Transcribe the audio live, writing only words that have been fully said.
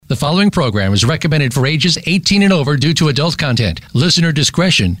following program is recommended for ages 18 and over due to adult content. Listener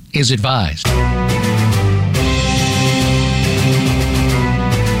discretion is advised.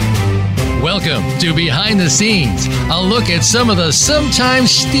 Welcome to Behind the Scenes, a look at some of the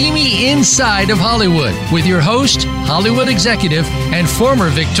sometimes steamy inside of Hollywood with your host, Hollywood executive, and former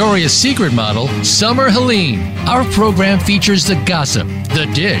Victoria's Secret model, Summer Helene. Our program features the gossip, the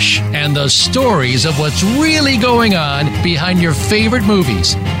dish, and the stories of what's really going on behind your favorite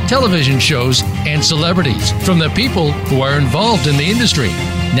movies, television shows, and celebrities from the people who are involved in the industry.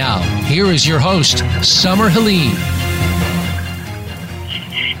 Now, here is your host, Summer Helene.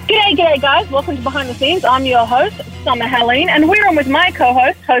 G'day guys, welcome to Behind the Scenes. I'm your host, Summer Helene, and we're on with my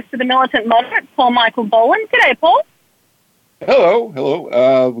co-host, host of The Militant Moderate, Paul Michael Boland. G'day, Paul.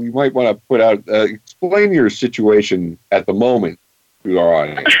 Hello. You might want to put out, explain your situation at the moment to our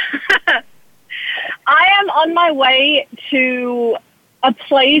audience. I am on my way to a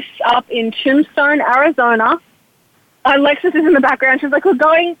place up in Tombstone, Arizona. Alexis is in the background. She's like, we're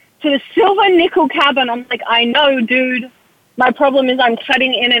going to the Silver Nickel Cabin. I'm like, I know, dude. My problem is I'm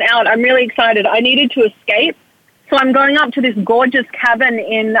cutting in and out. I'm really excited. I needed to escape, so I'm going up to this gorgeous cabin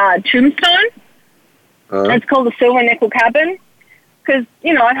in Tombstone. It's called the Silver Nickel Cabin because,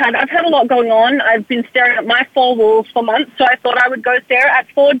 you know, I've had a lot going on. I've been staring at my 4 walls for months, so I thought I would go stare at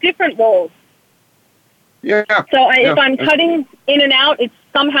 4 different walls. Yeah. So if I'm cutting in and out, it's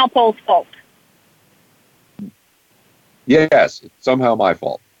somehow Paul's fault. Yes, it's somehow my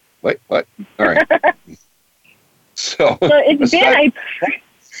fault. Wait, what? All right. So it's been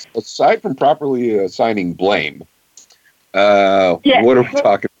aside from properly assigning blame, what are we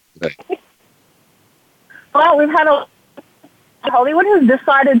talking about today? Well, we've had Hollywood has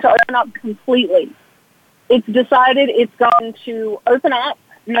decided to open up completely. It's decided it's going to open up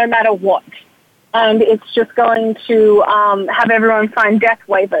no matter what. And it's just going to have everyone sign death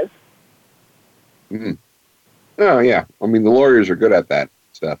waivers. Mm-hmm. Oh, yeah. I mean, the lawyers are good at that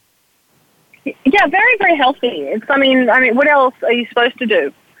stuff. Yeah, very, very healthy. I mean, what else are you supposed to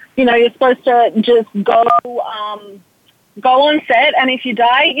do? You know, you're supposed to just go on set, and if you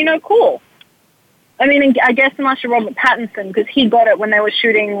die, you know, cool. I mean, I guess unless you're Robert Pattinson, because he got it when they were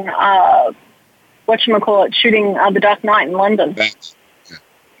shooting, shooting The Dark Knight in London.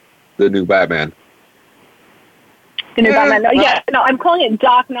 The new Batman. The new Batman. No, I'm calling it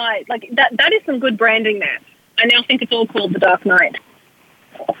Dark Knight. Like, that is some good branding there. I now think it's all called The Dark Knight.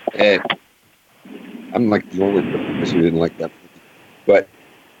 I'm like the only person who didn't like that movie. But,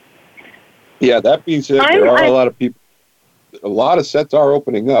 yeah, that being said, there are a lot of people, a lot of sets are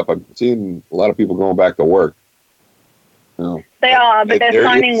opening up. I'm seeing a lot of people going back to work. They are, but they're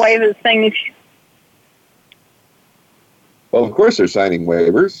signing waivers saying Well, of course they're signing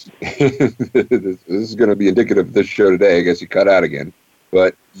waivers. This is going to be indicative of this show today. I guess you cut out again.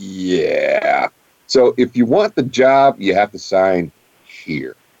 But, yeah. So if you want the job, you have to sign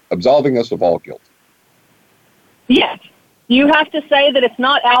here, absolving us of all guilt. Yes. You have to say that it's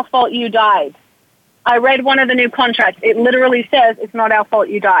not our fault you died. I read one of the new contracts. It literally says it's not our fault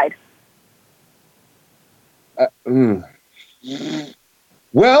you died.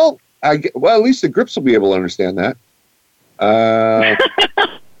 Well, at least the grips will be able to understand that.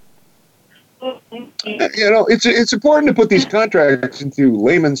 You know, it's important to put these contracts into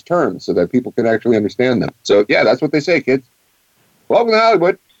layman's terms so that people can actually understand them. So, yeah, that's what they say, kids. Welcome to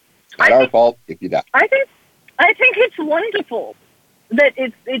Hollywood. It's not our fault if you die. I think it's wonderful that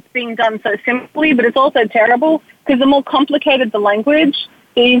it's being done so simply, but it's also terrible because the more complicated the language,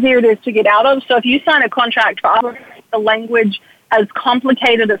 the easier it is to get out of. So if you sign a contract for the language as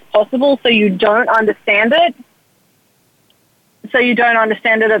complicated as possible so you don't understand it,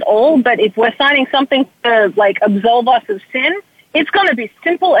 at all. But if we're signing something to, like, absolve us of sin, it's going to be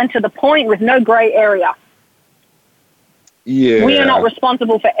simple and to the point with no gray area. Yeah. We are not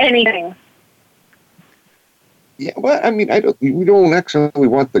responsible for anything. Yeah, well, I mean, we don't actually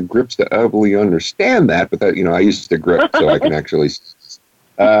want the grips to heavily understand that, but that, you know, I used to grip so I can actually,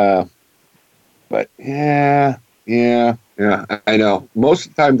 but yeah, I know. Most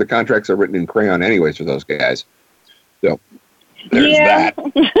of the time the contracts are written in crayon anyways for those guys. So there's that.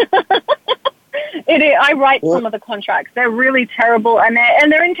 I write some of the contracts. They're really terrible, and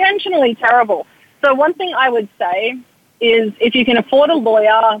they're intentionally terrible. So one thing I would say is if you can afford a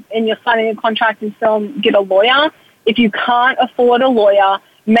lawyer and you're signing a contract in film, get a lawyer. If you can't afford a lawyer,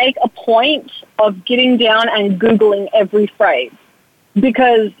 make a point of getting down and Googling every phrase.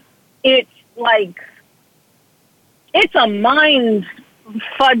 Because it's a mind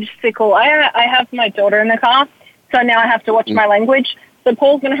fudge-sickle. I have my daughter in the car, so now I have to watch my language. So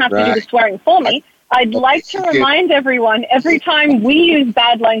Paul's going to have to do the swearing for me. I'd like to remind everyone, every time we use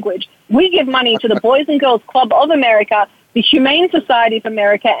bad language, we give money to the Boys and Girls Club of America, the Humane Society of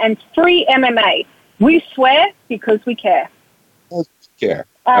America, and Free MMA. We swear because we care. Care.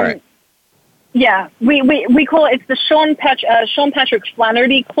 All right. Yeah, we call it, it's the Sean Patrick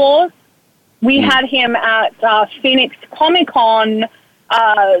Flaherty clause. We had him at Phoenix Comic-Con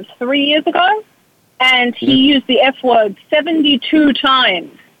 3 years ago, and he used the F word 72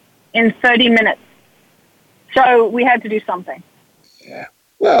 times in 30 minutes. So we had to do something. Yeah.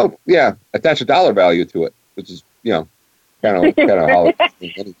 Well, yeah, attach a dollar value to it, which is, kind of Hollywood.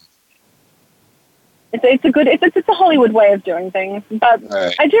 It's a Hollywood way of doing things. But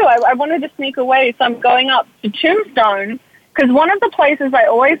right. I wanted to sneak away, so I'm going up to Tombstone, because one of the places I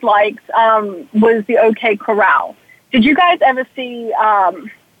always liked was the OK Corral. Did you guys ever see?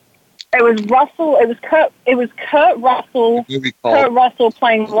 It was Kurt Russell. Kurt Russell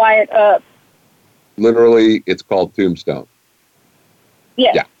playing Wyatt Earp. Literally, it's called Tombstone.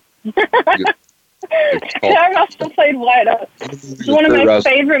 Yeah. Kurt Russell played Wyatt Earp. It's one of my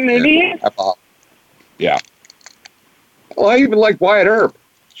favorite movies. Yeah. Well, I even like Wyatt Earp.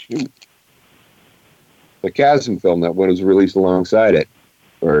 Shoot. The Chasm film that was released alongside it,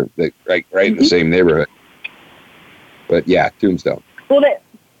 or right in the same neighborhood. But yeah, Tombstone. Well,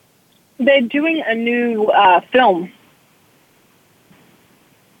 they're doing a new film.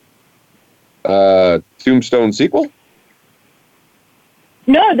 Tombstone sequel?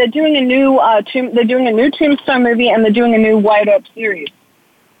 No, they're doing a new Tombstone movie, and they're doing a new Wyatt Earp series.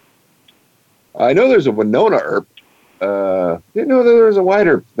 I know there's a Winona Earp. Didn't know that there was a Wyatt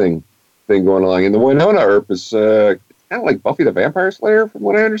Earp thing going along. And the Winona Earp is kind of like Buffy the Vampire Slayer, from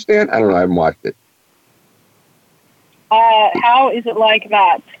what I understand. I don't know. I haven't watched it. How is it like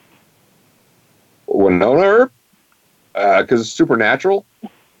that? Winona Earp? Because it's supernatural.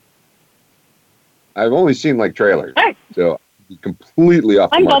 I've only seen trailers, so I'm completely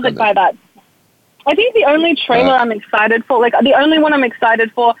off the mark. I'm bothered by that. I think the only trailer I'm excited for, the only one I'm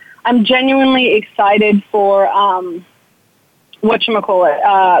excited for, I'm genuinely excited for, for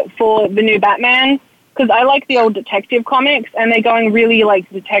the new Batman, because I like the old detective comics, and they're going really,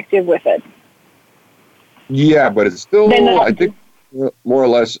 detective with it. Yeah, but it's still, I think, more or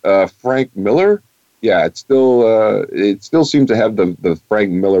less Frank Miller. Yeah, it still seems to have the Frank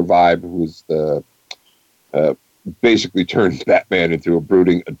Miller vibe, who's the basically turned Batman into a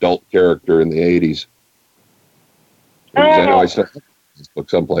brooding adult character in the 80s. I know I saw this book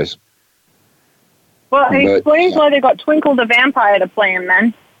someplace. Well, it explains why they got Twinkle the Vampire to play him,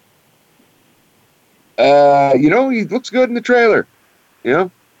 then. He looks good in the trailer.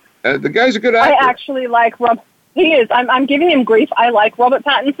 The guy's a good actor. I actually like Rob. He is. I'm giving him grief. I like Robert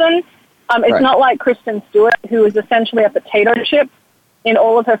Pattinson. It's not like Kristen Stewart, who is essentially a potato chip in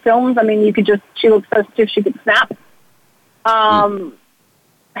all of her films. I mean, she looks so stiff she could snap.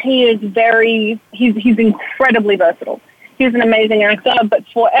 He is he's incredibly versatile. He's an amazing actor, but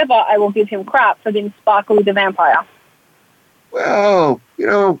forever I will give him crap for being Sparkly the Vampire. Well,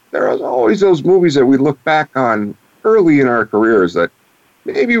 there are always those movies that we look back on early in our careers that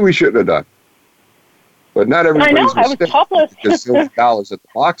maybe we shouldn't have done. But not everybody's I know, I was topless. Because $6 at the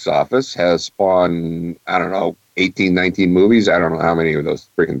box office has spawned, 18, 19 movies. I don't know how many of those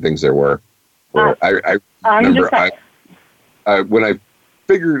freaking things there were. I remember I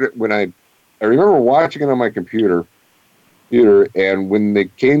remember watching it on my computer, and when they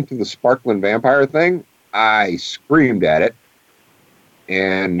came to the Sparkling Vampire thing, I screamed at it.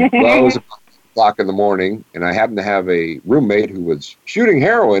 And it was about 6 o'clock in the morning, and I happened to have a roommate who was shooting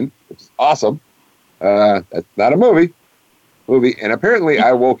heroin, which is awesome. That's not a movie, and apparently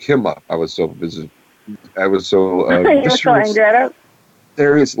I woke him up. I was so busy. I was so You're so angry at it.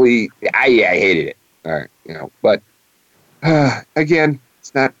 Seriously, I hated it. All right, but again,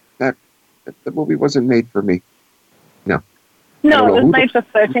 it's not the movie wasn't made for me. No, it was made for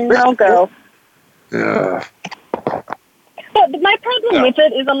 13-year-old girls. But my problem with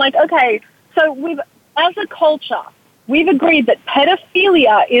it is, I'm like, okay, so as a culture, we've agreed that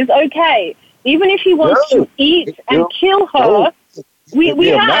pedophilia is okay. Even if he wants to eat and kill her, we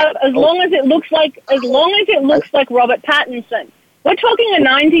have, as long as it looks like Robert Pattinson. We're talking a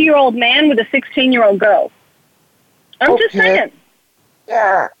 90-year-old man with a 16-year-old girl. I'm just saying.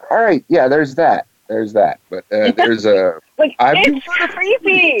 Yeah. All right. Yeah. There's that. But there's a. It's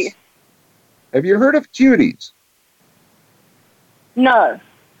creepy. Have you heard of Cuties? No.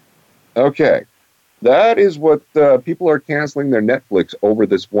 Okay. That is what people are canceling their Netflix over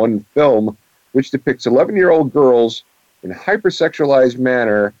this one film, which depicts 11-year-old girls in a hypersexualized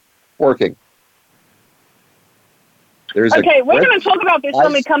manner working. We're going to talk about this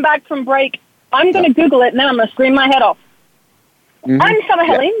when we come back from break. I'm going to Google it, and then I'm going to scream my head off. Mm-hmm. I'm Summer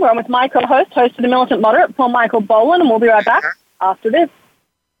Helene. We're on with my co-host, host of the Militant Moderate, Paul Michael Boland, and we'll be right back after this.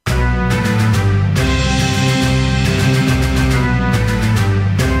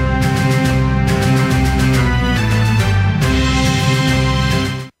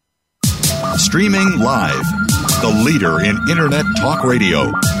 Streaming live, the leader in Internet talk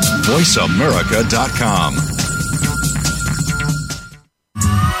radio, VoiceAmerica.com.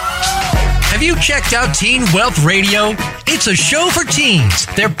 Have you checked out Teen Wealth Radio? It's a show for teens,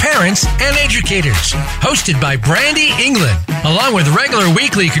 their parents, and educators. Hosted by Brandy England. Along with regular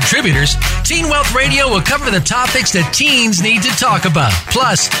weekly contributors, Teen Wealth Radio will cover the topics that teens need to talk about.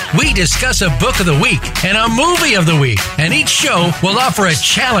 Plus, we discuss a book of the week and a movie of the week. And each show will offer a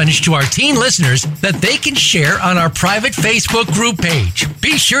challenge to our teen listeners that they can share on our private Facebook group page.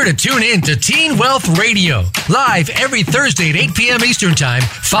 Be sure to tune in to Teen Wealth Radio, live every Thursday at 8 p.m. Eastern Time,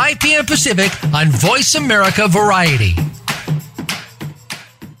 5 p.m. Pacific on Voice America Variety.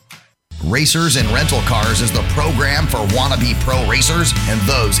 Racers and Rental Cars is the program for wannabe pro racers and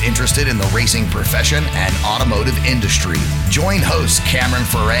those interested in the racing profession and automotive industry. Join hosts Cameron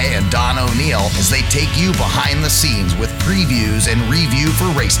Foray and Don O'Neill as they take you behind the scenes with previews and review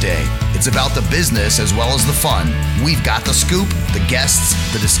for race day. It's about the business as well as the fun. We've got the scoop, the guests,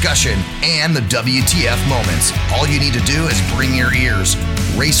 the discussion, and the WTF moments. All you need to do is bring your ears.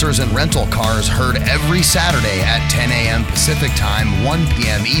 Racers and Rental Cars heard every Saturday at 10 a.m. Pacific Time, 1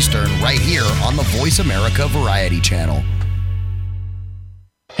 p.m. Eastern, right here on the Voice America Variety Channel.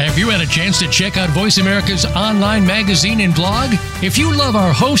 Have you had a chance to check out Voice America's online magazine and blog? If you love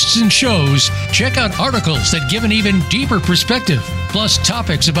our hosts and shows, check out articles that give an even deeper perspective, plus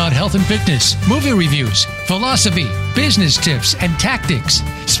topics about health and fitness, movie reviews, philosophy, business tips and tactics,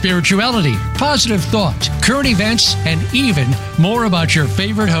 spirituality, positive thought, current events, and even more about your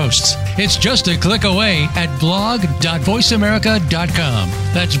favorite hosts. It's just a click away at blog.voiceamerica.com.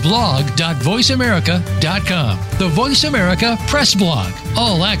 That's blog.voiceamerica.com. The Voice America Press Blog.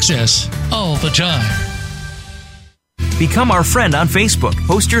 All access, all the time. Become our friend on Facebook.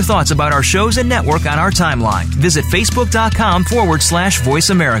 Post your thoughts about our shows and network on our timeline. Visit facebook.com/Voice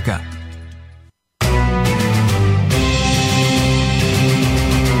America.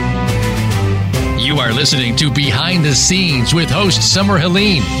 You are listening to Behind the Scenes with host Summer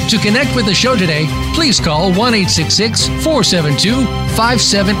Helene. To connect with the show today, please call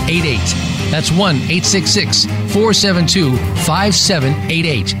 1-866-472-5788. That's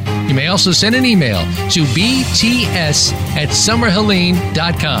 1-866-472-5788. You may also send an email to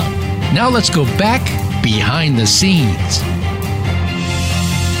bts@summerhelene.com. Now let's go back behind the scenes.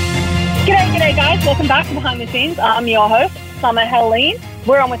 G'day guys. Welcome back to Behind the Scenes. I'm your host, Summer Helene.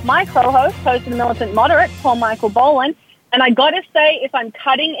 We're on with my co-host, host of the Militant Moderate, Paul Michael Boland. And I got to say, if I'm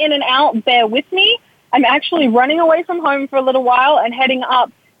cutting in and out, bear with me. I'm actually running away from home for a little while and heading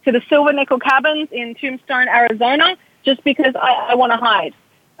up to the Silver Nickel Cabins in Tombstone, Arizona, just because I want to hide.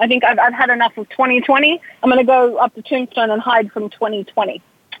 I think I've had enough of 2020. I'm going to go up to Tombstone and hide from 2020.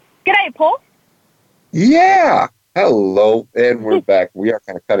 G'day, Paul. Yeah. Hello. And we're back. We are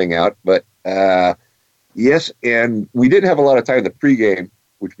kind of cutting out, but yes, and we didn't have a lot of time to pregame,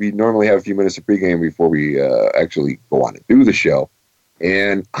 which we normally have a few minutes of pregame before we actually go on to do the show.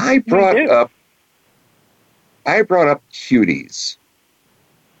 And I brought up Cuties,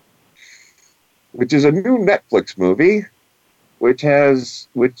 which is a new Netflix movie, which does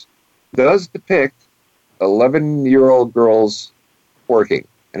depict 11-year-old girls twerking.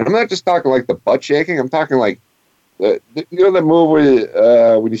 And I'm not just talking like the butt shaking. I'm talking like the movie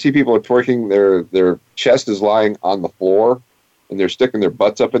when you see people twerking, their chest is lying on the floor and they're sticking their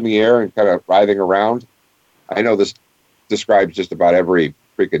butts up in the air and kind of writhing around. I know this describes just about every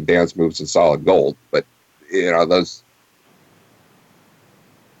freaking dance moves in Solid Gold, but those.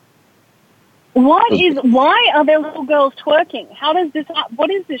 Why are there little girls twerking?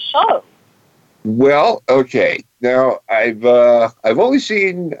 What is this show? Well, okay. Now I've only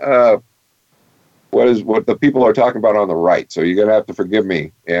seen what the people are talking about on the right. So you're gonna have to forgive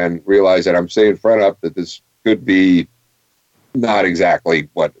me and realize that I'm saying front up that this could be not exactly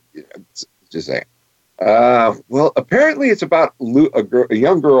what. Just saying. Well, apparently it's about a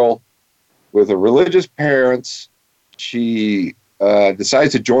young girl with a religious parents. She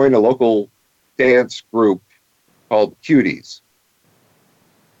decides to join a local dance group called Cuties.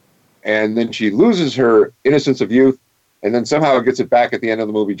 And then she loses her innocence of youth and then somehow gets it back at the end of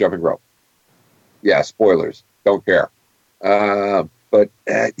the movie jumping rope. Yeah, spoilers. Don't care. Yeah,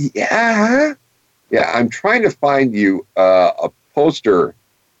 I'm trying to find you a poster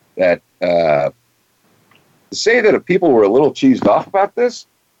that to say that if people were a little cheesed off about this,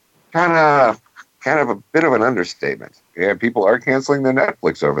 kind of a bit of an understatement. Yeah, people are canceling their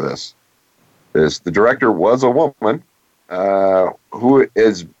Netflix over this. The director was a woman who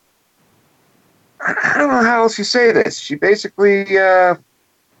is, I don't know how else you say this. She basically, for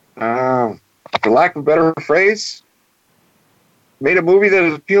lack of a better phrase, made a movie that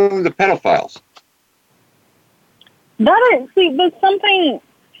is appealing to pedophiles. There's something.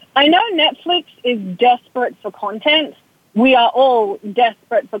 I know Netflix is desperate for content. We are all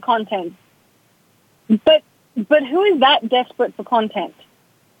desperate for content. But who is that desperate for content?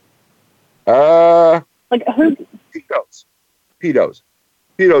 Like who? Pedos.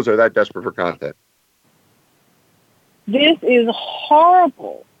 Pedos are that desperate for content. This is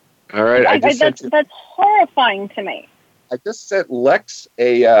horrible. All right, that's horrifying to me. I just sent Lex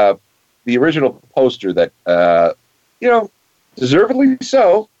the original poster that deservedly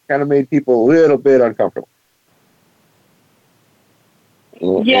so, kind of made people a little bit uncomfortable.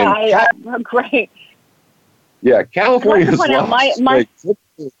 Yeah, great. Yeah, California's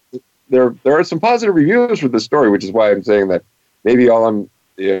there are some positive reviews for this story, which is why I'm saying that maybe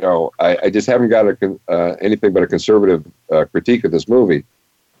I just haven't got anything but a conservative critique of this movie.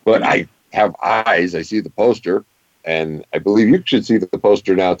 But I have eyes. I see the poster, and I believe you should see the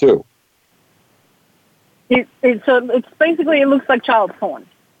poster now too. It's basically, it looks like child porn.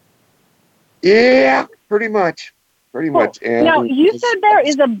 Yeah, pretty much. And now, you said there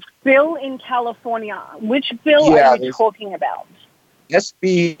is a bill in California. Which bill are you talking about?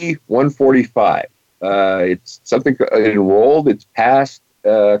 SB 145. It's something enrolled. It's passed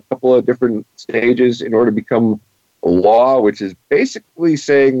a couple of different stages in order to become a law, which is basically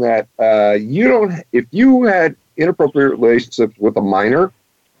saying that if you had inappropriate relationships with a minor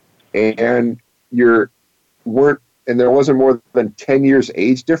and there wasn't more than 10 years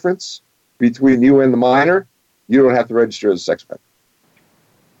age difference between you and the minor, you don't have to register as a sex offender.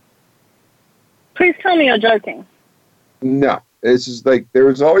 Please tell me you're joking. No. This is like,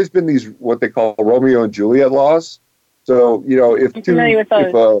 there's always been these, what they call Romeo and Juliet laws. So, if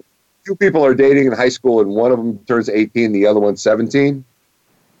two people are dating in high school and one of them turns 18, the other one's 17,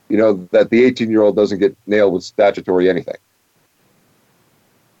 that the 18-year-old doesn't get nailed with statutory anything.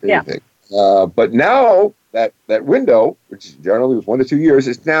 Yeah. But now that window, which generally was 1 to 2 years,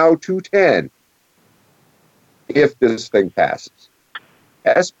 is now 210 if this thing passes.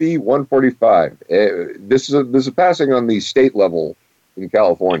 SB 145. This is passing on the state level in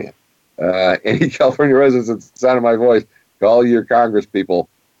California. Any California residents at the sound of my voice, call your Congress people,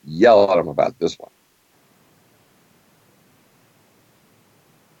 yell at them about this one.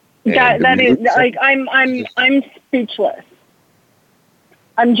 That is like I'm speechless.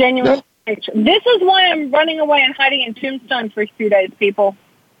 I'm genuinely speechless. This is why I'm running away and hiding in Tombstone for a few days, people.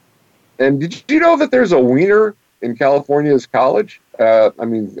 And did you know that there's a wiener in California's college?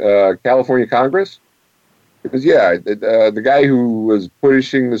 California Congress? Because, the guy who was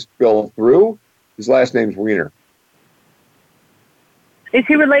pushing this bill through, his last name's Weiner. Is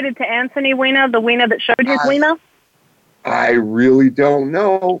he related to Anthony Weiner, the Weiner that showed his Weiner? I really don't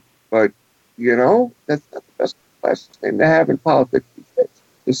know, but, that's not the best last name to have in politics these days.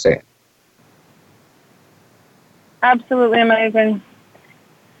 Just saying. Absolutely amazing.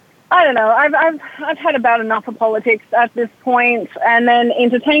 I don't know. I've had about enough of politics at this point, and then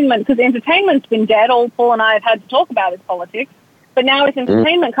entertainment, because entertainment's been dead. All Paul and I have had to talk about is politics, but now with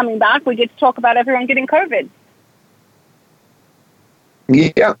entertainment coming back, we get to talk about everyone getting COVID.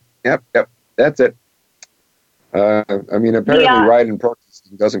 Yeah, yep. That's it. Apparently, riding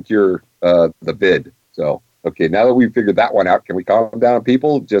protesting doesn't cure the bid. So, okay, now that we've figured that one out, can we calm down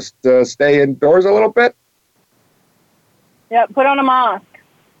people? Just stay indoors a little bit. Yeah, put on a mask.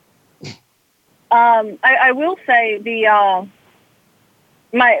 I will say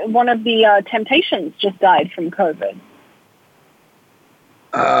one of the Temptations just died from COVID.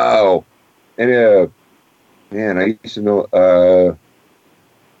 Oh, and I used to know.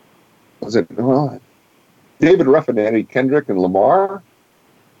 Was it David Ruffin, Eddie Kendrick, and Lamar?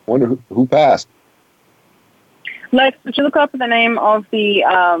 Wonder who passed. Lex, would you look up the name of the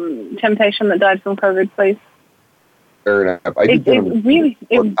Temptation that died from COVID, please? Fair enough. It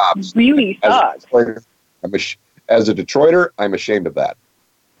really sucks. As a Detroiter, I'm ashamed of that.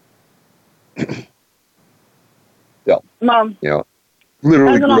 Still, Mom,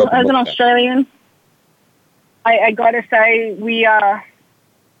 literally as an Australian, I gotta say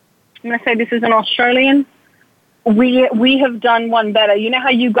I'm gonna say this is an Australian. We have done one better. You know how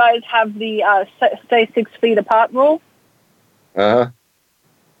you guys have the stay 6 feet apart rule? Uh-huh.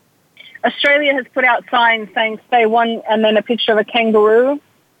 Australia has put out signs saying stay 1 and then a picture of a kangaroo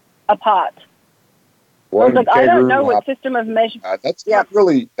apart. was like, I don't know what system of measurement. That's not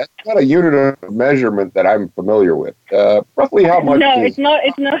a unit of measurement that I'm familiar with. Roughly how much? No, it's not.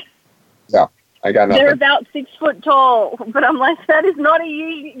 Yeah, I got nothing. They're about 6 foot tall, but I'm like, that is not a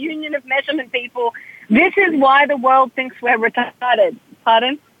union of measurement, people. This is why the world thinks we're retarded.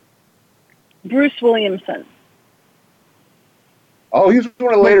 Pardon? Bruce Williamson. Oh, he was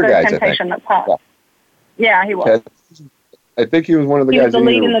one of the later guys, Temptation, I think. That's yeah, he was. I think he was one of the guys. He was the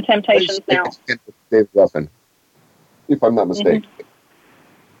lead in the Temptations now. Dave Ruffin, if I'm not mistaken.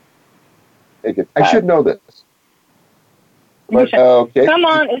 Mm-hmm. I should know this. But, okay. Come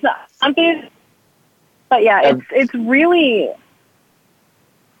on, but yeah, it's really,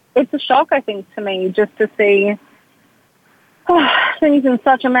 it's a shock, I think, to me, just to see things in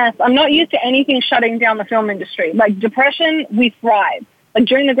such a mess. I'm not used to anything shutting down the film industry. Like depression, we thrive. Like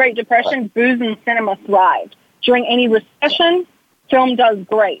during the Great Depression, booze and cinema thrived. During any recession, film does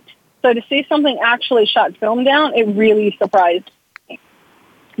great. So to see something actually shut film down, it really surprised me.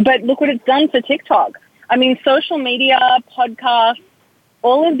 But look what it's done for TikTok. I mean, social media, podcasts,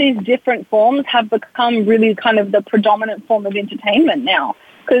 all of these different forms have become really kind of the predominant form of entertainment now.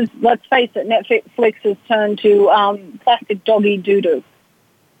 Because let's face it, Netflix has turned to plastic doggy doo-doo.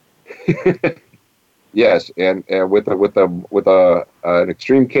 Yes, and with an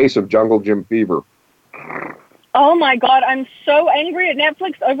extreme case of Jungle Gym fever. Oh my God, I'm so angry at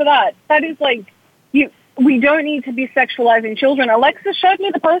Netflix over that. That is like, we don't need to be sexualizing children. Alexa showed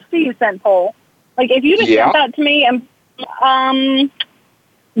me the poster you sent, Paul. Like, if you just sent that to me and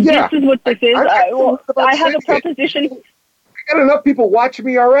this is what this is. I have a proposition. I got enough people watching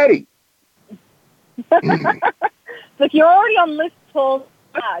me already. Look, you're already on list, Paul.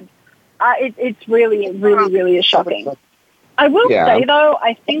 It's really, really, really shocking. I will say, though,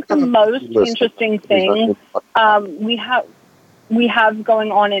 I think the most interesting thing we have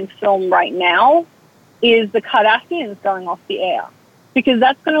going on in film right now is the Kardashians going off the air, because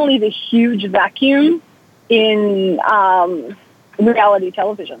that's going to leave a huge vacuum in reality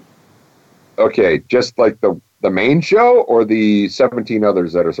television. Okay, just like the main show or the 17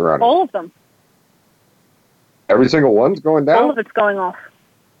 others that are surrounding? All of them. Every single one's going down? All of it's going off.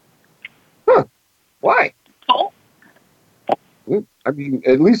 Huh. Why? Oh. I mean,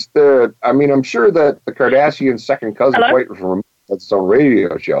 at least I'm sure that the Kardashians' second cousin waiting for him has its own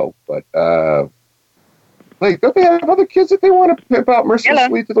radio show, but don't they have other kids that they want to pimp out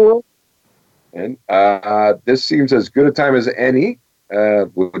mercilessly to the world? And this seems as good a time as any.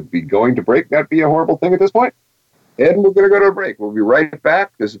 Would be going to break not be a horrible thing at this point? And we're going to go to a break. We'll be right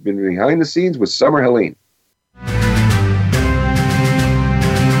back. This has been Behind the Scenes with Summer Helene.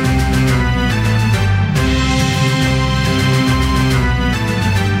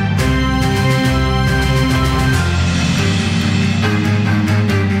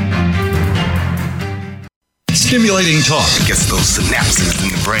 Stimulating talk gets those synapses in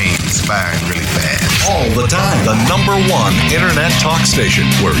the brain firing really fast. all the time. The #1 internet talk station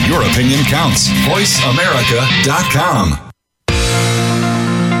where your opinion counts. VoiceAmerica.com.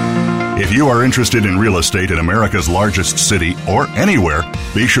 If you are interested in real estate in America's largest city or anywhere,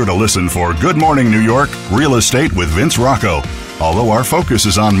 be sure to listen for Good Morning New York, Real Estate with Vince Rocco. Although our focus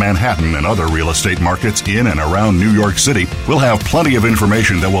is on Manhattan and other real estate markets in and around New York City, we'll have plenty of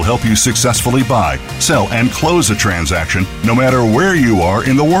information that will help you successfully buy, sell, and close a transaction no matter where you are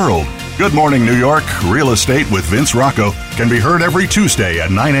in the world. Good Morning New York, Real Estate with Vince Rocco can be heard every Tuesday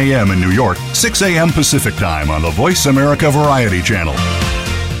at 9 a.m. in New York, 6 a.m. Pacific Time on the Voice America Variety Channel.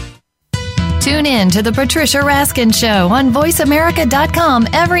 Tune in to The Patricia Raskin Show on VoiceAmerica.com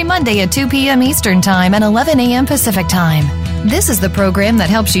every Monday at 2 p.m. Eastern Time and 11 a.m. Pacific Time. This is the program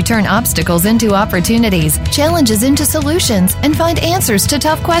that helps you turn obstacles into opportunities, challenges into solutions, and find answers to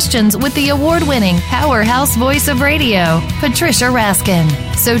tough questions with the award-winning powerhouse voice of radio, Patricia Raskin.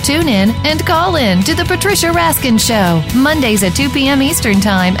 So tune in and call in to The Patricia Raskin Show, Mondays at 2 p.m. Eastern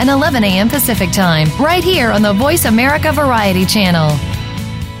Time and 11 a.m. Pacific Time, right here on the Voice America Variety Channel.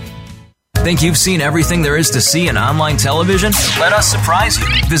 Think you've seen everything there is to see in online television? Let us surprise you.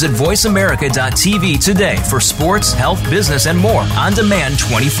 Visit VoiceAmerica.tv today for sports, health, business, and more on demand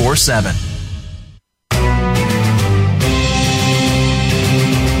 24/7.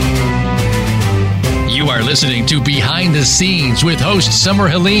 You are listening to Behind the Scenes with host Summer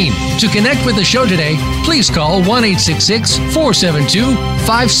Helene. To connect with the show today, please call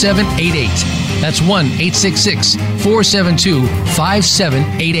 1-866-472-5788. That's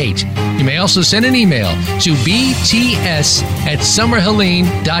 1-866-472-5788. You may also send an email to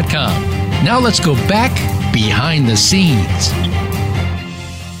bts@summerhelene.com. Now let's go back behind the scenes.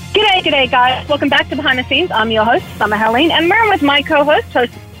 G'day, guys. Welcome back to Behind the Scenes. I'm your host, Summer Helene, and we're with my co-host,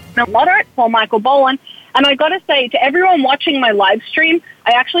 Moderate, Paul Michael Boland. And I got to say, to everyone watching my live stream,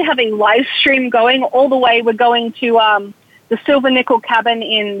 I actually have a live stream going all the way. We're going to the Silver Nickel Cabin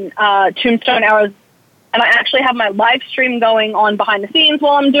in Tombstone, Arizona. And I actually have my live stream going on behind the scenes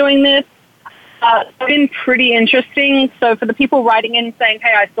while I'm doing this. It's been pretty interesting. So for the people writing in saying,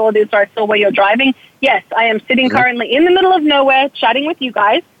 hey, I saw this or I saw where you're driving, yes, I am sitting currently in the middle of nowhere chatting with you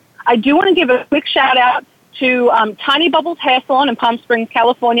guys. I do want to give a quick shout out to Tiny Bubbles Hair Salon in Palm Springs,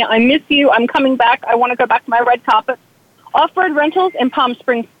 California. I miss you. I'm coming back. I want to go back to my red carpet. Off-Road Rentals in Palm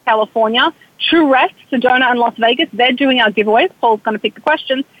Springs, California. True Rest, Sedona, and Las Vegas. They're doing our giveaways. Paul's going to pick the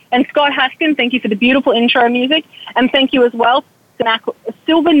questions. And Scott Haskin, thank you for the beautiful intro music. And thank you as well to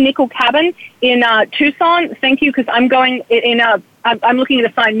Silver Nickel Cabin in Tucson. Thank you, because I'm going I'm looking at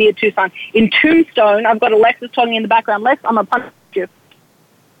a sign near Tucson. In Tombstone, I've got Alexis talking in the background. Lex, I'm going to punch you.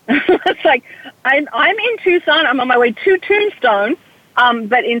 It's like, I'm in Tucson. I'm on my way to Tombstone,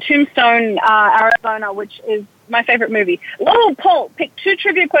 but in Tombstone, Arizona, which is my favorite movie. Oh, Paul, pick 2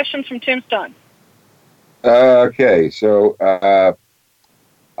 trivia questions from Tombstone. Okay, so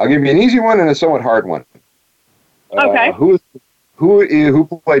I'll give you an easy one and a somewhat hard one. Okay. Who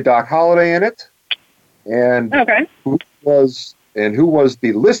played Doc Holliday in it? And who was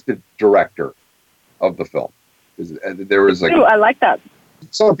the listed director of the film? There was like, ooh, I like that.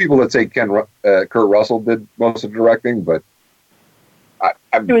 Some people that say Kurt Russell did most of the directing, but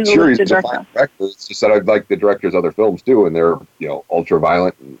I'm sure he's a fine director. It's just that I like the director's other films too, and they're ultra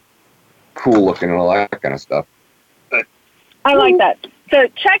violent and cool looking and all that kind of stuff. But, I like that. So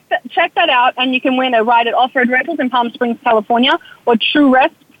check that out, and you can win a ride at Off-Road Rentals in Palm Springs, California, or True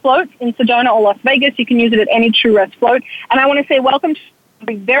Rest floats in Sedona or Las Vegas. You can use it at any True Rest float. And I want to say welcome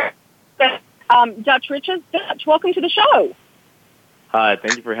to very Dutch Richards. Dutch, welcome to the show. Hi,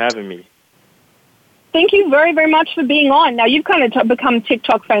 thank you for having me. Thank you very, very much for being on. Now, you've kind of become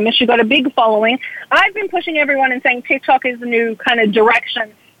TikTok famous. You've got a big following. I've been pushing everyone and saying TikTok is the new kind of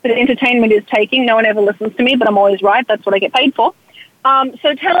direction that entertainment is taking. No one ever listens to me, but I'm always right. That's what I get paid for.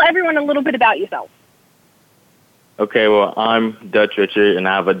 So tell everyone a little bit about yourself. Okay, well, I'm Dutch Richard, and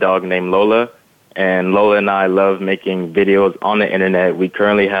I have a dog named Lola. And Lola and I love making videos on the internet. We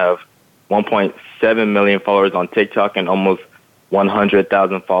currently have 1.7 million followers on TikTok and almost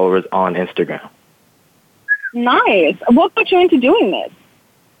 100,000 followers on Instagram. Nice. What got you into doing this?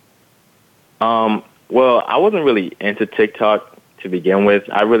 Well, I wasn't really into TikTok to begin with.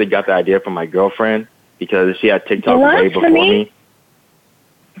 I really got the idea from my girlfriend because she had TikTok way before me.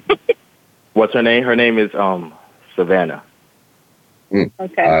 What's her name? Her name is Savannah. Okay.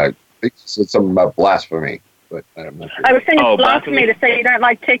 I think she said something about blasphemy, but I'm not sure. I was saying it's blasphemy to say you don't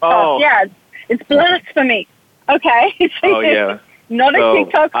like TikTok. Oh. Yeah, it's blasphemy. Okay. Oh, yeah. Not a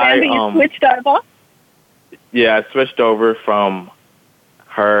TikTok fan, but you switched over? Yeah, I switched over from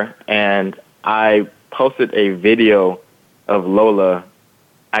her, and I posted a video of Lola.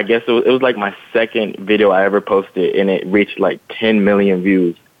 I guess it was like my second video I ever posted, and it reached like 10 million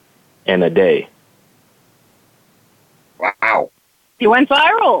views in a day. Wow. You went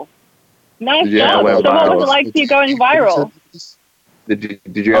viral. Nice job. So what was it like for you going viral?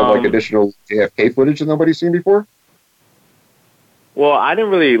 Did you have like additional AFK footage that nobody's seen before? Well, I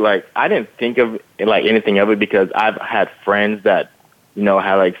didn't think of like anything of it because I've had friends that,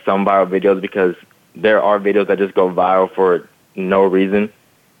 have like some viral videos because there are videos that just go viral for no reason.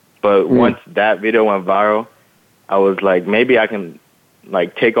 But once that video went viral, I was like, maybe I can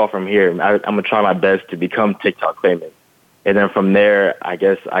like take off from here. I'm going to try my best to become TikTok famous. And then from there, I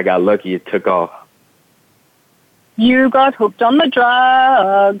guess I got lucky. It took off. You got hooked on the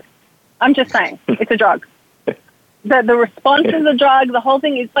drug. I'm just saying, it's a drug. The response is a drug. The whole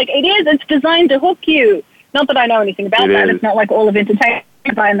thing is like, it's designed to hook you. Not that I know anything about that. It's not like all of entertainment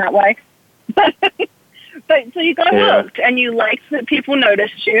in that way. But so you got hooked and you liked that people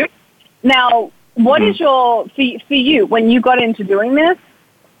noticed you. Now, what is for you, when you got into doing this,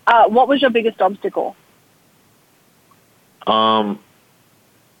 what was your biggest obstacle? Coming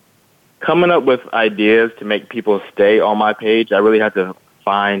up with ideas to make people stay on my page. I really had to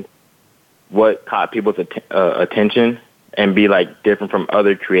find what caught people's attention and be like different from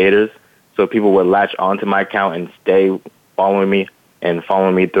other creators, so people would latch onto my account and stay following me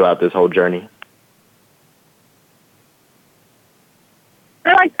throughout this whole journey.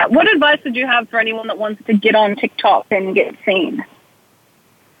 I like that. What advice would you have for anyone that wants to get on TikTok and get seen?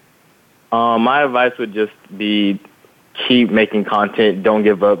 My advice would just be keep making content. Don't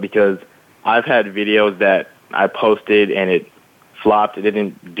give up, because I've had videos that I posted and it flopped. It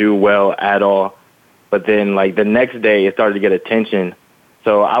didn't do well at all. But then, like, the next day, it started to get attention.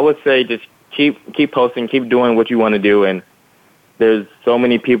 So I would say just keep posting, keep doing what you want to do. And there's so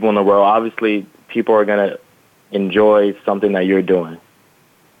many people in the world. Obviously, people are going to enjoy something that you're doing.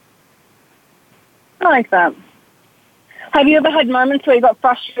 I like that. Have you ever had moments where you got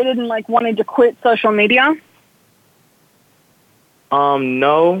frustrated and like wanted to quit social media?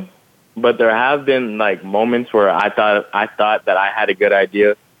 No, but there have been like moments where I thought that I had a good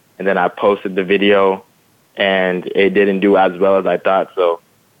idea, and then I posted the video, and it didn't do as well as I thought. So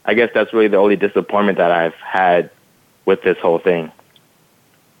I guess that's really the only disappointment that I've had with this whole thing.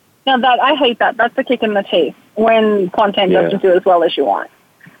 Now I hate that. That's the kick in the teeth when content doesn't do as well as you want.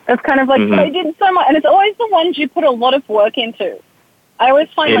 It's kind of like, I did so much, and it's always the ones you put a lot of work into. I always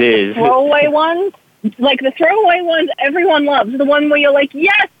find the throwaway ones, everyone loves. The one where you're like,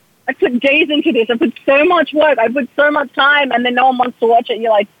 yes, I put days into this. I put so much work. I put so much time, and then no one wants to watch it.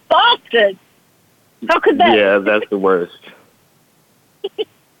 You're like, bastard. How could that? Yeah, that's the worst.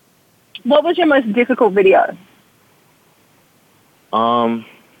 What was your most difficult video?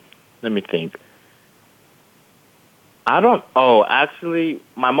 Let me think. Actually,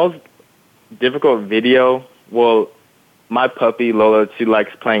 my most difficult video, well, my puppy, Lola, she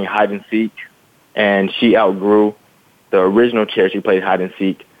likes playing hide and seek, and she outgrew the original chair she played hide and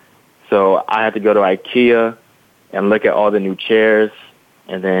seek. So I had to go to IKEA and look at all the new chairs,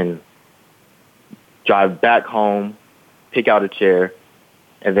 and then drive back home, pick out a chair,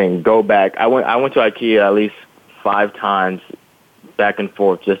 and then go back. I went to IKEA at least 5 times back and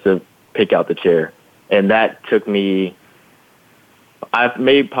forth just to pick out the chair. And that took me, I've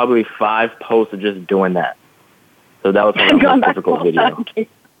made probably 5 posts of just doing that. So that was my most difficult video. Nice.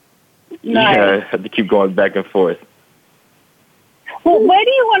 Yeah, I had to keep going back and forth. Well, where do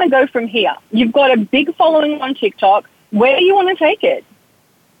you want to go from here? You've got a big following on TikTok. Where do you want to take it?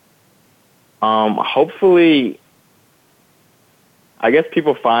 Hopefully, I guess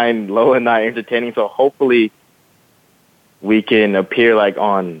people find Lola and I entertaining, so hopefully we can appear like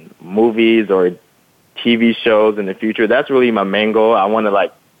on movies or TV shows in the future. That's really my main goal. I want to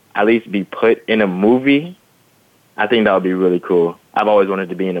like at least be put in a movie. I think that would be really cool. I've always wanted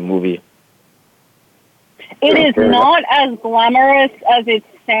to be in a movie. It is not as glamorous as it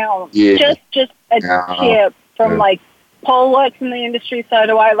sounds. Yeah. Just a tip from like Paul works in the industry, so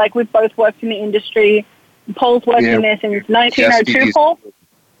do I. Like we've both worked in the industry. Paul's worked in this since 1902, Paul.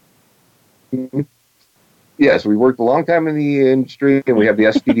 Mm-hmm. Yes, we worked a long time in the industry, and we have the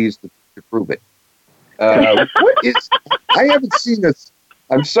STDs to prove it. What is? I haven't seen this.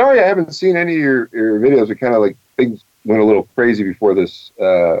 I'm sorry, I haven't seen any of your videos. It kind of like things went a little crazy before this.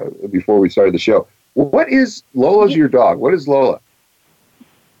 Before we started the show. What is Lola's your dog? What is Lola?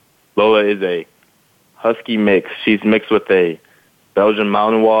 Lola is a husky mix. She's mixed with a Belgian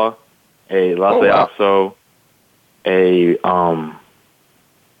Malinois, a Lhasa Apso, a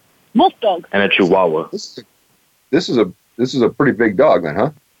wolf dog, and a Chihuahua. This is a pretty big dog, then,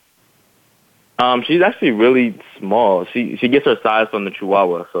 huh? She's actually really small. She gets her size from the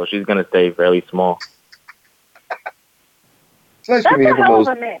Chihuahua, so she's gonna stay fairly small. It's nice when you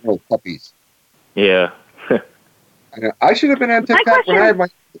have those puppies. Yeah. I should have been on TikTok when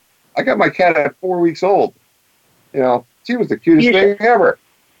I got my cat at 4 weeks old. You know, she was the cutest thing ever.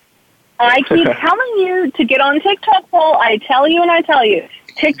 I keep telling you to get on TikTok, Paul. I tell you and I tell you.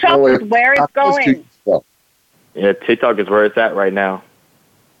 TikTok is where it's going. Yeah, TikTok is where it's at right now.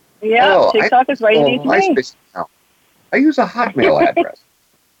 Yeah, TikTok is where you need to be. I use a Hotmail address.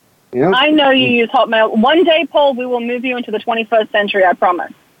 You know? I know you use Hotmail. One day, Paul, we will move you into the 21st century, I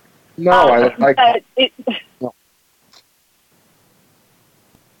promise. No, I like it.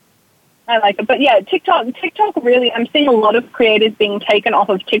 I like it. But yeah, TikTok really, I'm seeing a lot of creators being taken off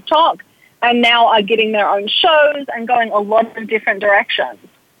of TikTok and now are getting their own shows and going a lot of different directions.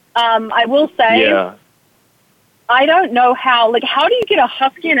 I will say, I don't know how do you get a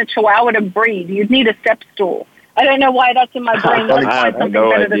husky and a chihuahua to breed? You'd need a step stool. I don't know why that's in my brain. I have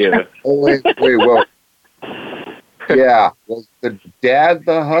no idea. Wait, well, yeah. Was the dad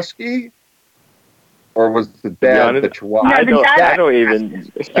the husky? Or was the dad the chihuahua? No, I don't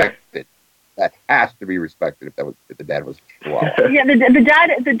even respected. That has to be respected if the dad was a chihuahua. Yeah,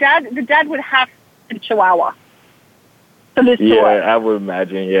 the dad would have a chihuahua. For this yeah, I would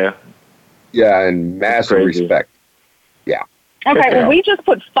imagine, yeah. Yeah, and massive respect. Yeah. Okay, well, we just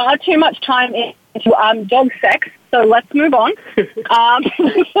put far too much time into dog sex, so let's move on.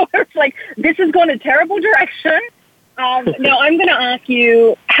 It's like, this has gone a terrible direction. Now, I'm going to ask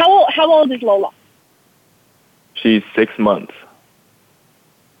you, how old is Lola? She's 6 months.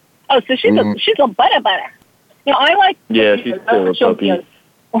 Oh, so she's a butter. Now, I like... Yeah, she's still a puppy.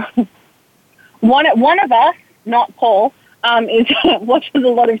 One of us, not Paul, watches a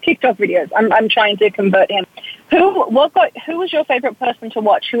lot of TikTok videos. I'm trying to convert him. Who was your favorite person to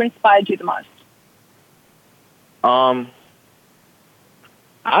watch? Who inspired you the most? I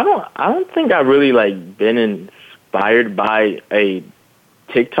don't think I've really like been inspired by a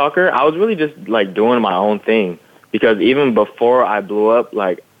TikToker. I was really just like doing my own thing, because even before I blew up,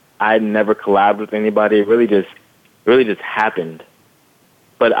 like I never collabed with anybody. It really just happened.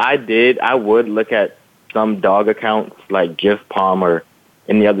 But I would look at some dog accounts like Gift Palm or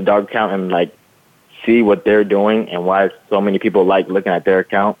any other dog account and like see what they're doing and why so many people like looking at their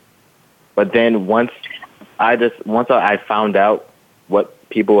account. But then once I found out what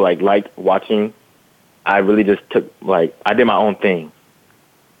people liked watching, I really just I did my own thing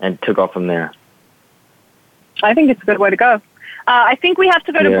and took off from there. I think it's a good way to go. I think we have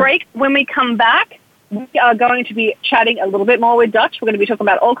to go to break. When we come back, we are going to be chatting a little bit more with Dutch. We're going to be talking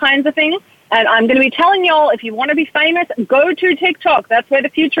about all kinds of things. And I'm going to be telling y'all, if you want to be famous, go to TikTok. That's where the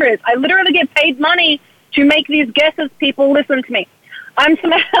future is. I literally get paid money to make these guesses. People listen to me. I'm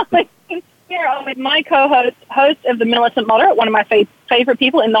Samantha here with my co-host, host of The Militant Moderate, one of my favorite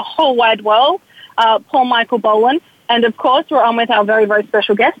people in the whole wide world, Paul Michael Boland. And, of course, we're on with our very, very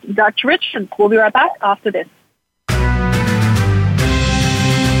special guest, Dutch Richards. We'll be right back after this.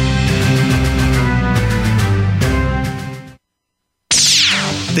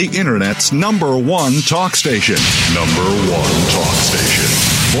 The Internet's number one talk station.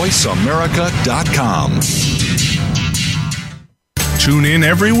 VoiceAmerica.com. Tune in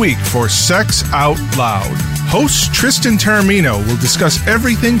every week for Sex Out Loud. Host Tristan Taormino will discuss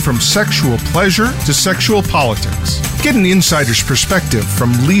everything from sexual pleasure to sexual politics. Get an insider's perspective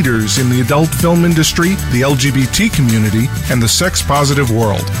from leaders in the adult film industry, the LGBT community, and the sex-positive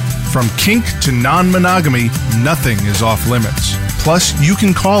world. From kink to non-monogamy, nothing is off limits. Plus, you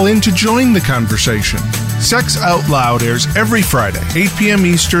can call in to join the conversation. Sex Out Loud airs every Friday, 8 p.m.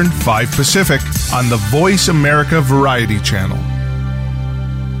 Eastern, 5 Pacific, on the Voice America Variety Channel.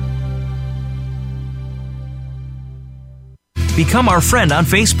 Become our friend on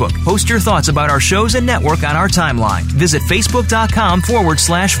Facebook. Post your thoughts about our shows and network on our timeline. Visit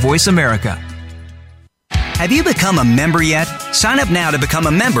Facebook.com/Voice America. Have you become a member yet? Sign up now to become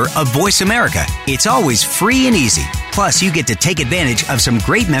a member of Voice America. It's always free and easy. Plus, you get to take advantage of some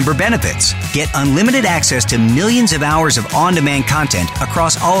great member benefits. Get unlimited access to millions of hours of on-demand content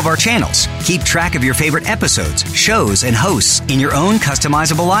across all of our channels. Keep track of your favorite episodes, shows, and hosts in your own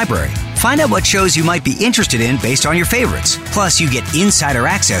customizable library. Find out what shows you might be interested in based on your favorites. Plus, you get insider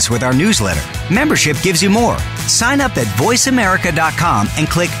access with our newsletter. Membership gives you more. Sign up at voiceamerica.com and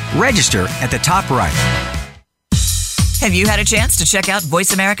click register at the top right. Have you had a chance to check out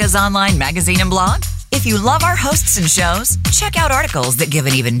Voice America's online magazine and blog? If you love our hosts and shows, check out articles that give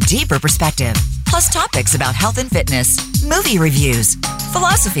an even deeper perspective. Plus topics about health and fitness, movie reviews,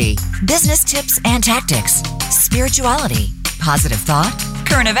 philosophy, business tips and tactics, spirituality, positive thought,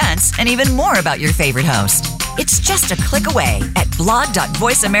 current events, and even more about your favorite host. It's just a click away at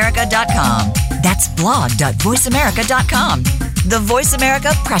blog.voiceamerica.com. That's blog.voiceamerica.com. The Voice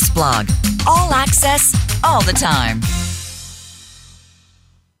America Press Blog. All access, all the time.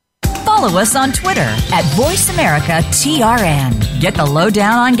 Follow us on Twitter at VoiceAmericaTRN. Get the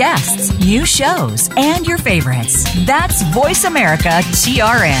lowdown on guests, new shows, and your favorites. That's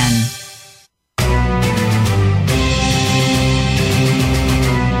VoiceAmericaTRN.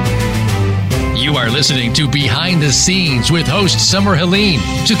 You are listening to Behind the Scenes with host Summer Helene.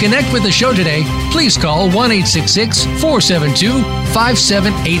 To connect with the show today, please call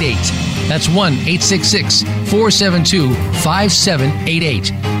 1-866-472-5788. That's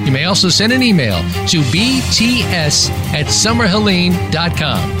 1-866-472-5788. You may also send an email to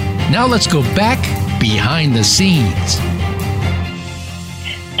bts@summerhelene.com. Now let's go back behind the scenes.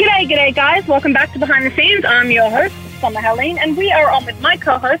 G'day, guys. Welcome back to Behind the Scenes. I'm your host, Summer Helene, and we are on with my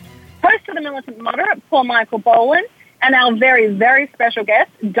co-host, host of The Militant Moderate, Paul Michael Boland, and our very, very special guest,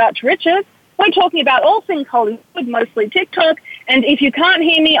 Dutch Richards. We're talking about all things Hollywood, mostly TikTok. And if you can't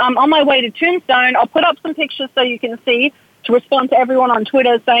hear me, I'm on my way to Tombstone. I'll put up some pictures so you can see, to respond to everyone on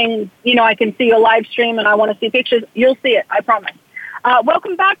Twitter saying, I can see your live stream and I want to see pictures. You'll see it, I promise.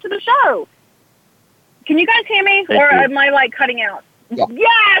 Welcome back to the show. Can you guys hear me? Or am I, cutting out? Yeah.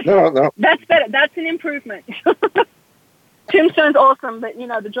 Yes! No. That's better. That's an improvement. Tombstone's awesome, but,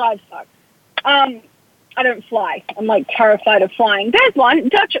 the drive sucks. I don't fly. I'm, terrified of flying. There's one.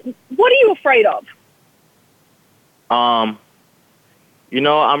 Dutch, what are you afraid of? I'm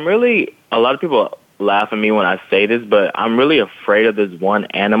really, a lot of people laugh at me when I say this, but I'm really afraid of this one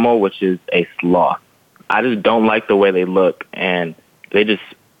animal, which is a sloth. I just don't like the way they look, and they just,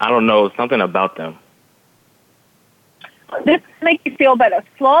 I don't know, something about them. This makes you feel better.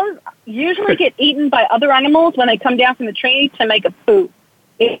 Sloths usually get eaten by other animals when they come down from the tree to make a poo.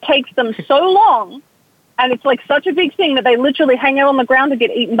 It takes them so long, And it's like such a big thing that they literally hang out on the ground and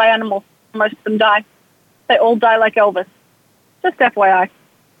get eaten by animals. Most of them die. They all die like Elvis. Just FYI.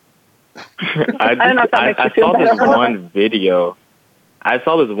 I don't know if that makes you feel better. I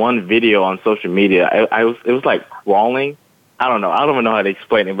saw this one video on social media. It was like crawling. I don't know. I don't even know how to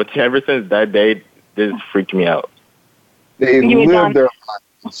explain it. But ever since that day, this freaked me out. They live their life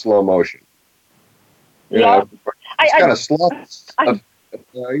in slow motion. Yeah. He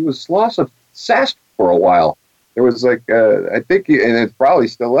was Sloss of Sask for a while. There was like, I think, and it's probably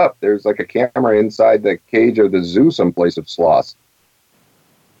still up. There's like a camera inside the cage of the zoo someplace of Sloss.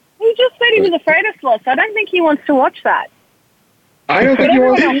 He just said he was afraid of sloths. I don't think he wants to watch that. I don't think he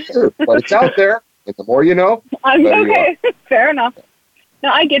wants to either, but it's out there. And the more you know, okay. Fair enough. No,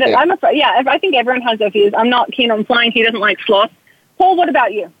 I get it. Yeah. I'm afraid. Yeah, I think everyone has their fears. I'm not keen on flying. He doesn't like sloths. Paul, what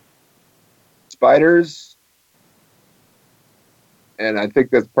about you? Spiders. And I think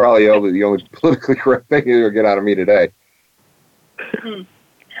that's probably the only politically correct thing you're going to get out of me today.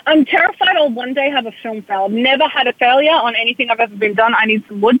 I'm terrified I'll one day have a film fail. I've never had a failure on anything I've ever been done. I need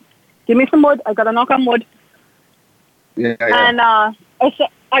some wood. Give me some wood. I've got to knock on wood. Yeah. And also,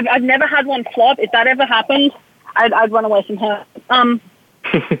 I've never had one flop. If that ever happened, I'd run away from her.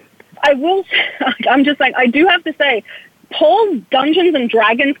 I will. I'm just like, I do have to say, Paul's Dungeons and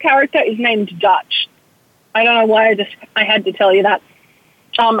Dragons character is named Dutch. I don't know why. I had to tell you that.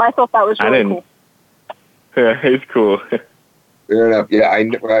 I thought that was really cool. Yeah, it's cool. Fair enough. Yeah,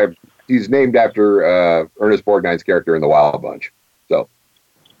 he's named after Ernest Borgnine's character in the Wild Bunch. So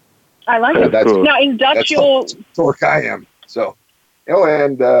I like it. That's now, is Dutch your dork I am? So,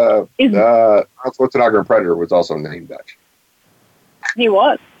 and Schwarzenegger in Predator was also named Dutch. He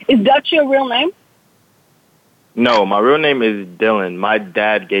was. Is Dutch your real name? No, my real name is Dylan. My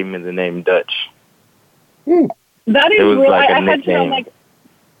dad gave me the name Dutch. That is really. I had to know, like,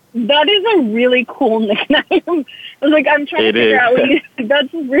 that is a really cool nickname. I was like, I'm trying to figure out what you.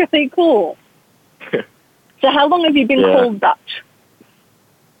 That's really cool. So, how long have you been called Dutch?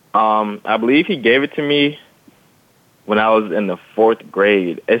 I believe he gave it to me when I was in the 4th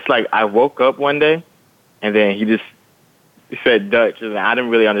grade. It's like I woke up one day, and then he said Dutch, and I didn't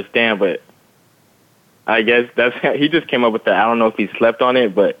really understand, but I guess he just came up with that. I don't know if he slept on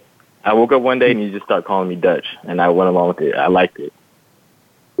it, but I woke up one day and he just started calling me Dutch, and I went along with it. I liked it.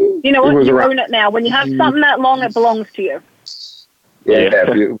 You know what? You own it now. When you have something that long, it belongs to you. Yeah.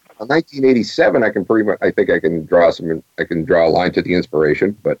 1987, I think I can draw a line to the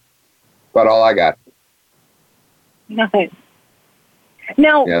inspiration, but all I got. Nice.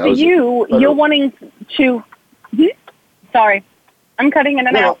 Now, for you, you're wanting to. Sorry, I'm cutting in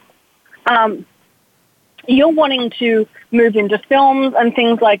and out. You're wanting to move into films and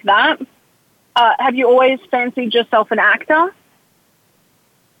things like that. Have you always fancied yourself an actor?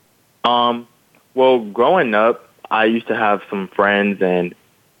 Well, growing up, I used to have some friends, and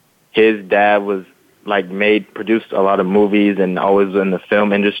his dad was produced a lot of movies and always in the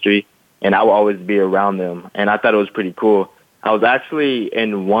film industry, and I would always be around them, and I thought it was pretty cool. I was actually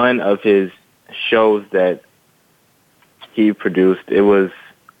in one of his shows that he produced. It was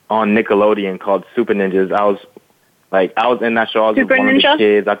on Nickelodeon called Super Ninjas. I was in that show. I was Super one Ninja? of the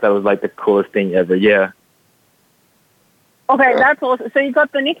kids. I thought it was like the coolest thing ever. Yeah. Okay, that's awesome. So you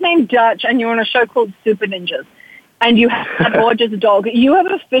got the nickname Dutch, and you're on a show called Super Ninjas, and you have a gorgeous dog. You have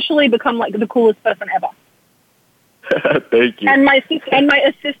officially become like the coolest person ever. Thank you. And my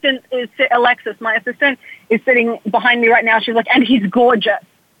assistant is Alexis. My assistant is sitting behind me right now. She's like, and he's gorgeous.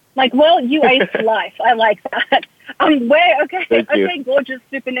 Like, well, you aced life. I like that. Okay, gorgeous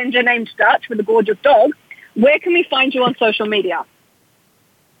super ninja named Dutch with a gorgeous dog. Where can we find you on social media?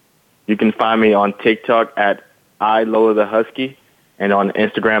 You can find me on TikTok at Lola the Husky, and on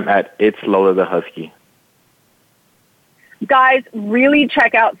Instagram at It's Lola the Husky. Guys, really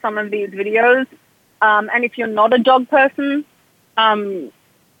check out some of these videos. And if you're not a dog person,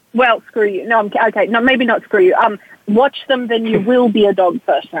 well, screw you. No, maybe not screw you. Watch them, then you will be a dog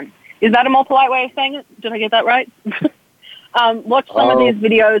person. Is that a more polite way of saying it? Did I get that right? Watch some of these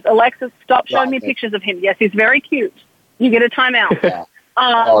videos. Alexis, stop showing me pictures of him. Yes, he's very cute. You get a timeout.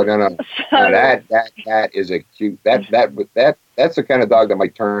 No. That is a cute. That's the kind of dog that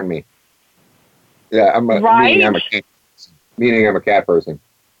might turn me. Yeah, meaning I'm a cat person.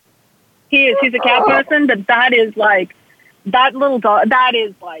 He is. He's a cat person, but that is like that little dog. That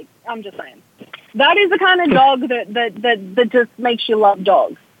is like, I'm just saying, that is the kind of dog that just makes you love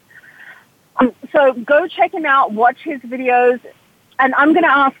dogs. So go check him out. Watch his videos, and I'm going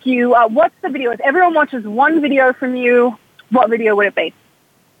to ask you, what's the video? If everyone watches one video from you, what video would it be?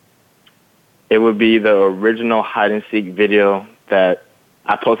 It would be the original hide and seek video that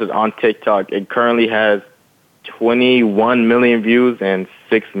I posted on TikTok. It currently has 21 million views and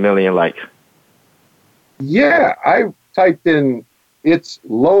 6 million likes. Yeah, I typed in it's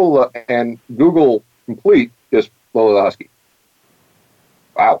Lola and Google Complete, just Lola the Husky.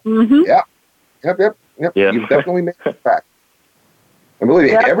 Wow. Mm-hmm. Yeah. Yep. Yeah. You've definitely made it back. And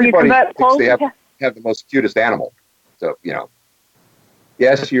believe me, everybody thinks they have the most cutest animal. So,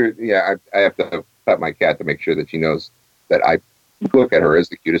 yes, I have to pet my cat to make sure that she knows that I look at her as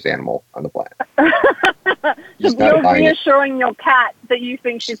the cutest animal on the planet. You're reassuring your cat that you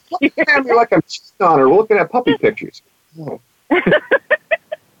think she's cute. I feel like I'm cheating on her. We're looking at puppy pictures. Oh.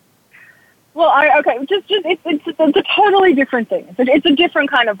 Well, it's a totally different thing. It's a different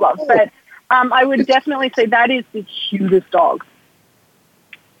kind of love, but I would definitely say that is the cutest dog.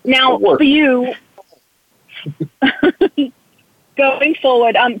 Now, for you, going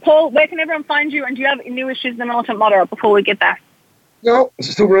forward, Paul, where can everyone find you? And do you have new issues in the Militant Moderate before we get there? No,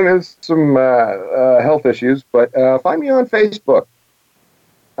 still running some health issues, but find me on Facebook.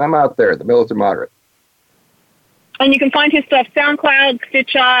 I'm out there, the Militant Moderate. And you can find his stuff, SoundCloud,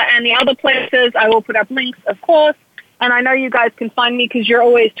 Stitcher, and the other places. I will put up links, of course. And I know you guys can find me because you're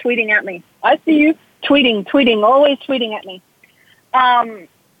always tweeting at me. I see you tweeting, always tweeting at me.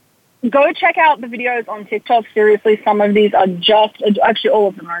 Go check out the videos on TikTok. Seriously, some of these are actually all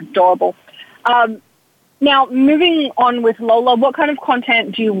of them are adorable. Now, moving on with Lola, what kind of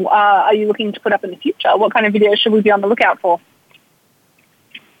content are you looking to put up in the future? What kind of videos should we be on the lookout for?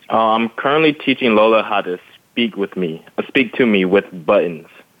 I'm currently teaching Lola how to speak to me with buttons.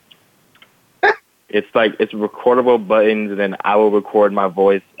 It's recordable buttons, and then I will record my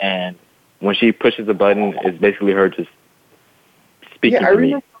voice, and when she pushes a button, it's basically her just speaking to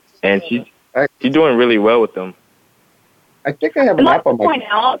me. And she's doing really well with them. I think I have an app on my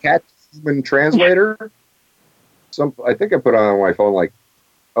cat human translator. I think I put it on my phone I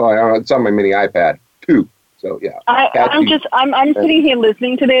don't know, it's on my mini iPad too. So yeah. I'm sitting here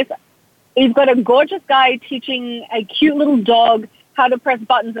listening to this. You've got a gorgeous guy teaching a cute little dog how to press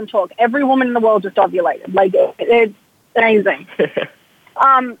buttons and talk. Every woman in the world just ovulated. It's amazing.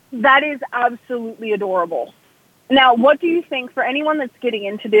 That is absolutely adorable. Now, what do you think for anyone that's getting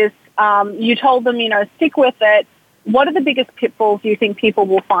into this? You told them, stick with it. What are the biggest pitfalls you think people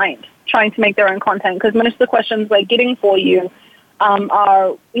will find trying to make their own content? Because most of the questions we're getting for you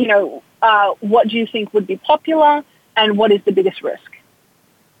are, what do you think would be popular and what is the biggest risk?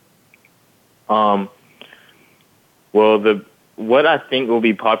 What I think will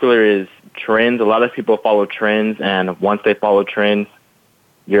be popular is trends. A lot of people follow trends, and once they follow trends,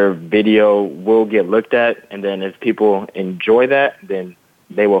 your video will get looked at, and then if people enjoy that, then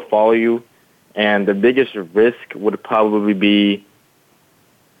they will follow you. And the biggest risk would probably be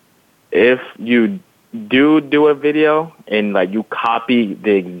if you do a video and you copy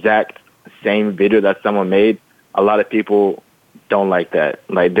the exact same video that someone made. A lot of people don't like that.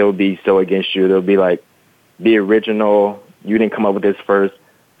 They'll be so against you. They'll be be original. You didn't come up with this first.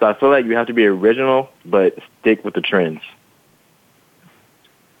 So I feel like you have to be original, but stick with the trends.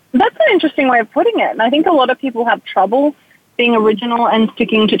 That's an interesting way of putting it. And I think a lot of people have trouble being original and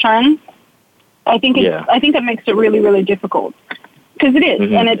sticking to trends. I think it makes it really, really difficult. Because it is.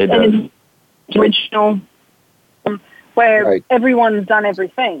 Mm-hmm. And it's original where everyone's done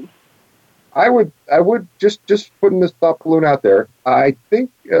everything. I would just putting this thought balloon out there. I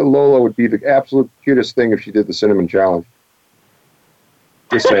think Lola would be the absolute cutest thing if she did the cinnamon challenge.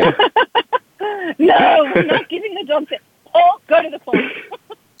 Just saying. No, we're not giving the dog go to the phone.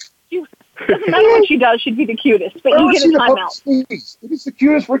 Doesn't matter what she does, she'd be the cutest. But you get a timeout. It's the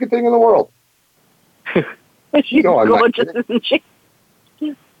cutest freaking thing in the world. She's gorgeous, isn't she?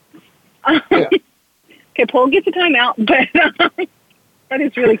 Yeah. Okay, Paul gets a timeout, but that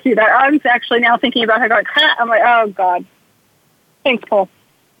is really cute. I'm actually now thinking about her going, I'm like, oh, God. Thanks, Paul.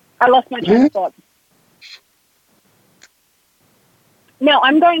 I lost my train of thought. Now,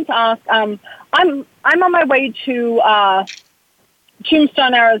 I'm going to ask, I'm on my way to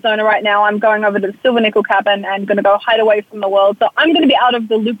Tombstone, Arizona right now. I'm going over to the Silver Nickel Cabin and going to go hide away from the world. So I'm going to be out of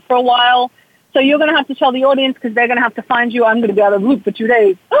the loop for a while. So you're going to have to tell the audience because they're going to have to find you. I'm going to be out of the loop for 2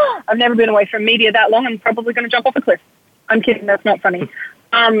 days. I've never been away from media that long. I'm probably going to jump off a cliff. I'm kidding. That's not funny.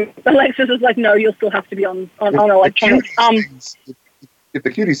 Alexis is like, no, you'll still have to be on electronics. If the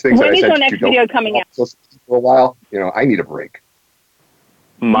cuties things when is your next video coming out? For a while, I need a break.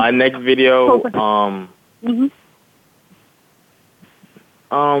 My next video,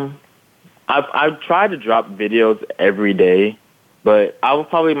 I've tried to drop videos every day, but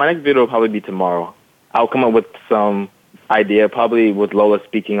my next video will probably be tomorrow. I'll come up with some idea, probably with Lola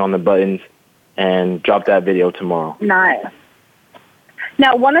speaking on the buttons, and drop that video tomorrow. Nice.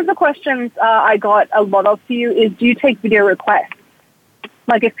 Now, one of the questions I got a lot of for you is, do you take video requests?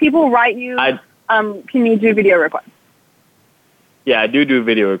 Like, if people write you, can you do video requests? Yeah, I do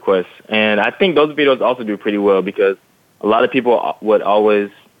video requests. And I think those videos also do pretty well because a lot of people would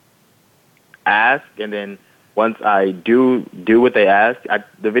always ask, and then once I do what they ask,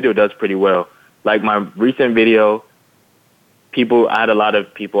 the video does pretty well. Like my recent video, I had a lot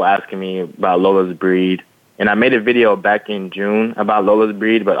of people asking me about Lola's breed. And I made a video back in June about Lola's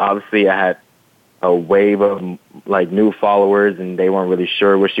breed, but obviously I had a wave of like new followers, and they weren't really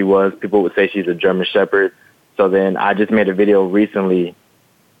sure what she was. People would say she's a German Shepherd. So then I just made a video recently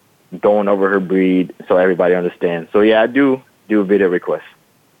going over her breed so everybody understands. So yeah, I do video requests.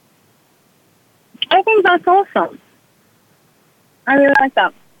 I think that's awesome. I really like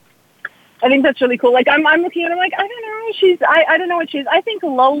that. I think that's really cool. Like I'm looking at her like, I don't know. I don't know what she is. I think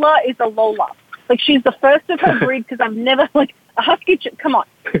Lola is a Lola. Like, she's the first of her breed because I've never, like, a husky, come on.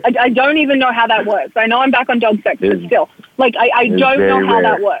 I don't even know how that works. I know I'm back on dog sex, but still. Like, I don't know how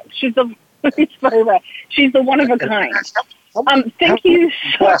that works. It's very rare. She's the one of a kind. Thank you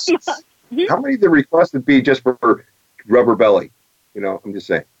so much. How many of the requests would be just for Rubber Belly? You know, I'm just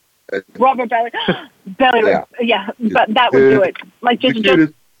saying. Rubber Belly. Belly, yeah, but that would do it. Like,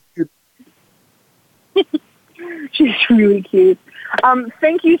 just she's really cute.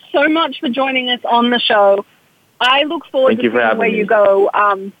 Thank you so much for joining us on the show. I look forward to seeing where you go.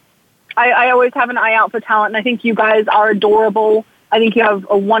 I always have an eye out for talent, and I think you guys are adorable. I think you have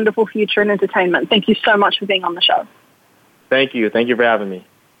a wonderful future in entertainment. Thank you so much for being on the show. Thank you. Thank you for having me.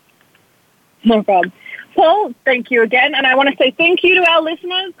 No problem. Paul, thank you again. And I want to say thank you to our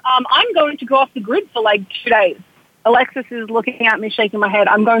listeners. I'm going to go off the grid for like 2 days. Alexis is looking at me, shaking my head.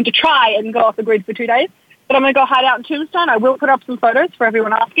 I'm going to try and go off the grid for 2 days. But I'm going to go hide out in Tombstone. I will put up some photos for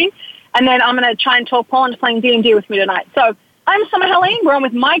everyone asking. And then I'm going to try and talk Paul into playing D&D with me tonight. So I'm Summer Helene. We're on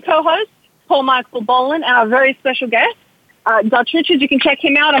with my co-host, Paul Michael Boland, and our very special guest, Dutch Richards. You can check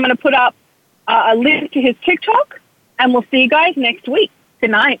him out. I'm going to put up a link to his TikTok. And we'll see you guys next week.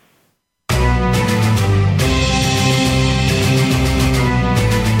 Good night.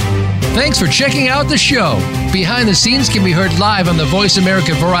 Thanks for checking out the show. Behind the Scenes can be heard live on the Voice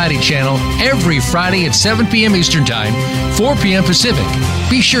America Variety Channel every Friday at 7 p.m. Eastern Time, 4 p.m. Pacific.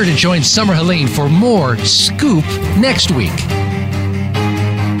 Be sure to join Summer Helene for more Scoop next week.